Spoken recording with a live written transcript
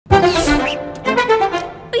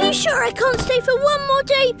you sure I can't stay for one more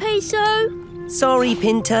day, Peso? Sorry,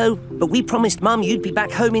 Pinto, but we promised Mum you'd be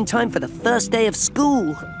back home in time for the first day of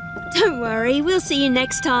school. Don't worry, we'll see you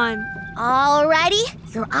next time. Alrighty,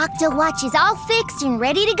 your Octo Watch is all fixed and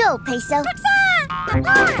ready to go, Peso.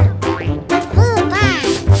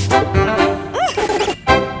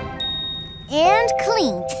 And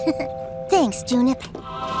cleaned. Thanks, Junip.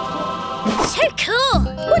 So cool!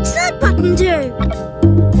 What's that button do?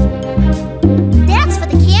 That's for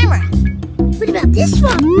the camera. What about this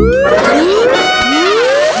one?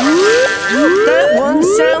 That one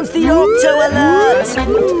sounds the Octo alert!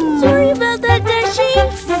 Sorry about that,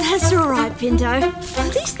 Dashi. That's all right, Pinto.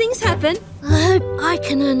 These things happen. I hope I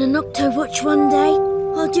can earn an Octo Watch one day.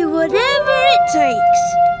 I'll do whatever it takes.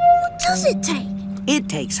 What does it take? It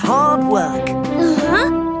takes hard work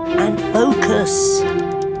and focus.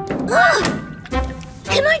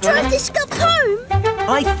 Can I drive this gup home?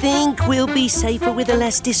 I think we'll be safer with a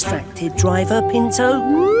less distracted driver, Pinto.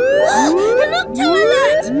 An Octo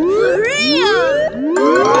alert! For real!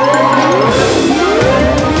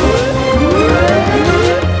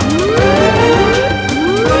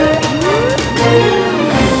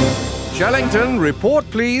 Shellington, report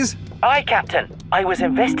please. Aye, Captain. I was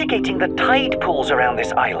investigating the tide pools around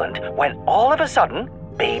this island when all of a sudden,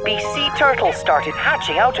 baby sea turtles started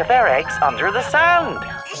hatching out of their eggs under the sand.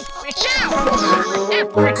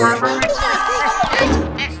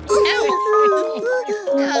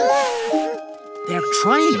 They're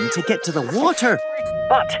trying to get to the water.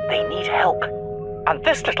 But they need help. And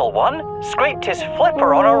this little one scraped his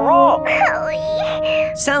flipper on a rock.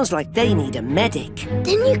 Sounds like they need a medic.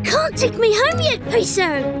 Then you can't take me home yet, Peso.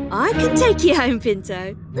 I can take you home,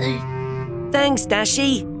 Pinto. Thanks,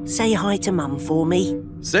 Dashi. Say hi to Mum for me.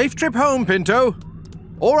 Safe trip home, Pinto.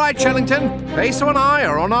 All right, Shellington. Peso and I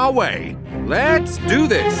are on our way. Let's do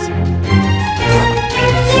this.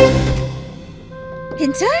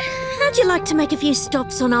 Pinto, how'd you like to make a few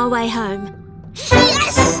stops on our way home?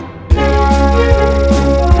 Yes!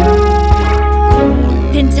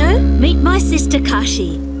 Pinto, meet my sister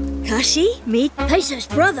Kashi. Kashi, meet Peso's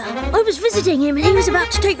brother. I was visiting him and he was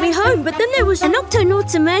about to take me home, but then there was an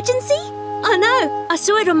Octonauts emergency. I know, I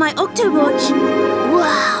saw it on my Octo Watch.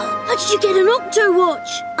 Wow, how did you get an Octo Watch?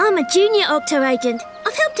 I'm a junior Octo agent.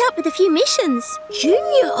 I've helped out with a few missions.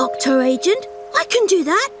 Junior Octo agent? I can do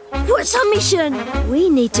that. What's our mission? We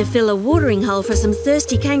need to fill a watering hole for some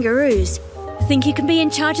thirsty kangaroos. Think you can be in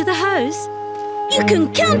charge of the hose? You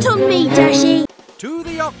can count on me, Dashi. To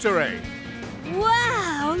the Octoray.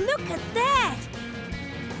 Wow, look at that.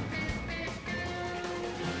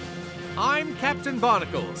 I'm Captain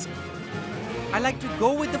Barnacles. I like to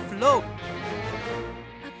go with the flow.